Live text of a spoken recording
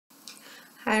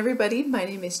Hi everybody, my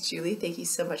name is Julie. Thank you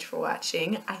so much for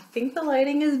watching. I think the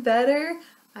lighting is better.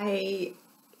 I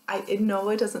know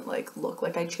it doesn't look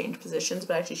like I changed positions,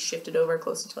 but I actually shifted over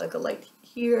closer to a light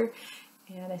here,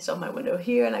 and I still have my window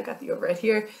here, and I got the overhead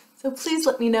here. So please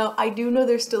let me know. I do know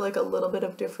there's still a little bit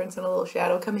of difference and a little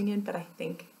shadow coming in, but I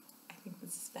think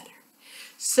this is better.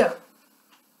 So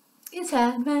it's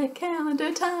Advent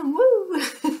calendar time, woo!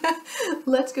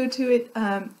 Let's go to it.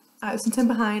 Since I'm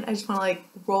behind, I just want to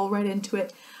roll right into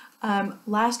it.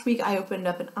 Last week I opened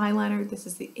up an eyeliner. This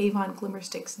is the Avon Glimmer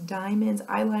Sticks Diamonds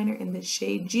eyeliner in the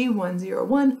shade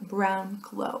G101 Brown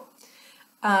Glow.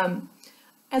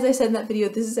 As I said in that video,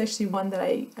 this is actually one that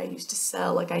I used to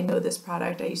sell. I know this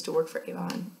product. I used to work for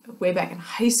Avon way back in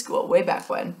high school, way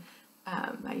back when.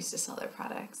 I used to sell their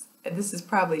products. And this is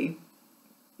probably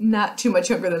not too much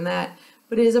younger than that,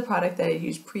 but it is a product that I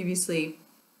used previously.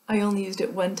 I only used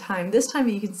it one time. This time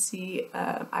you can see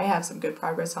I have some good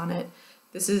progress on it.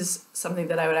 This is something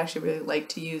that I would actually really like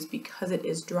to use because it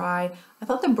is dry. I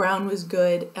thought the brown was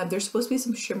good. There's supposed to be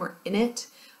some shimmer in it,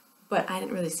 but I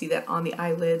didn't really see that on the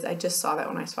eyelids. I just saw that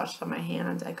when I swatched it on my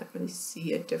hand. I couldn't really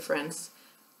see a difference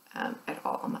at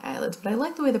all on my eyelids, but I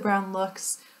like the way the brown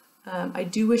looks. I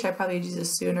do wish I probably had used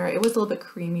this sooner. It was a little bit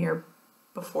creamier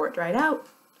before it dried out,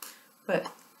 but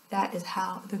that is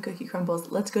how the cookie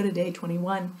crumbles. Let's go to day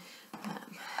 21.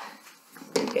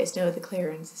 You guys know the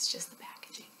clearance is just the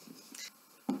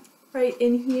packaging. Right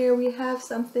in here we have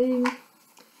something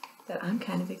that I'm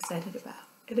kind of excited about.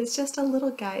 It is just a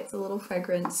little guy, it's a little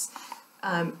fragrance.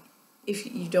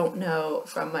 If you don't know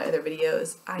from my other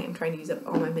videos, I am trying to use up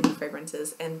all my mini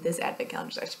fragrances, and this advent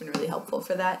calendar has actually been really helpful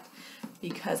for that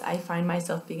because I find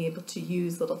myself being able to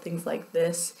use little things like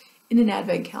this in an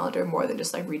advent calendar more than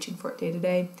just reaching for it day to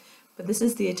day. But this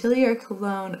is the Atelier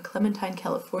Cologne Clementine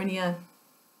California.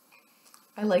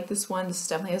 I like this one. This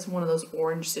definitely has one of those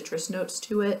orange citrus notes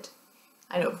to it.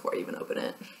 I know before I even open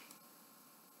it.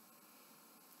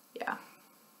 Yeah,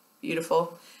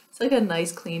 beautiful. It's a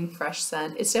nice, clean, fresh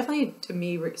scent. It's definitely, to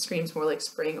me, screams more like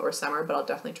spring or summer, but I'll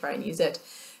definitely try and use it.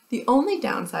 The only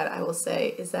downside I will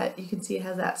say is that you can see it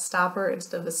has that stopper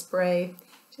instead of a spray.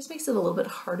 It just makes it a little bit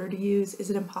harder to use. Is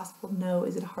it impossible? No.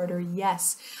 Is it harder?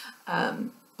 Yes.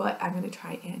 But I'm going to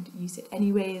try and use it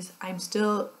anyways. I'm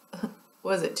still,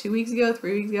 was it 2 weeks ago,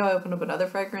 3 weeks ago, I opened up another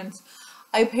fragrance.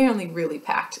 I apparently really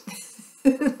packed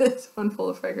this one full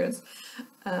of fragrance.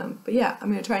 But yeah, I'm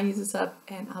going to try and use this up,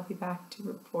 and I'll be back to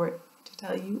report to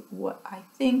tell you what I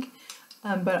think.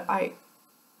 But I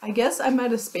guess I'm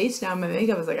out of space now. My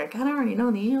makeup is I kind of already know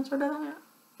the answer to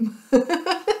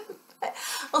that.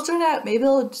 I'll try it out. Maybe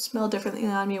it'll smell differently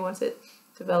on me once it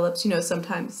develops.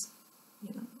 Sometimes,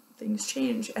 things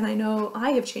change, and I know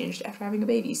I have changed after having a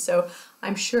baby, so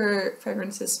I'm sure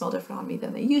fragrances smell different on me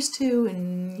than they used to,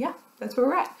 and yeah, that's where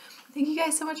we're at. Thank you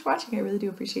guys so much for watching. I really do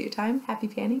appreciate your time. Happy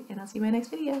panning, and I'll see you in my next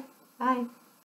video. Bye!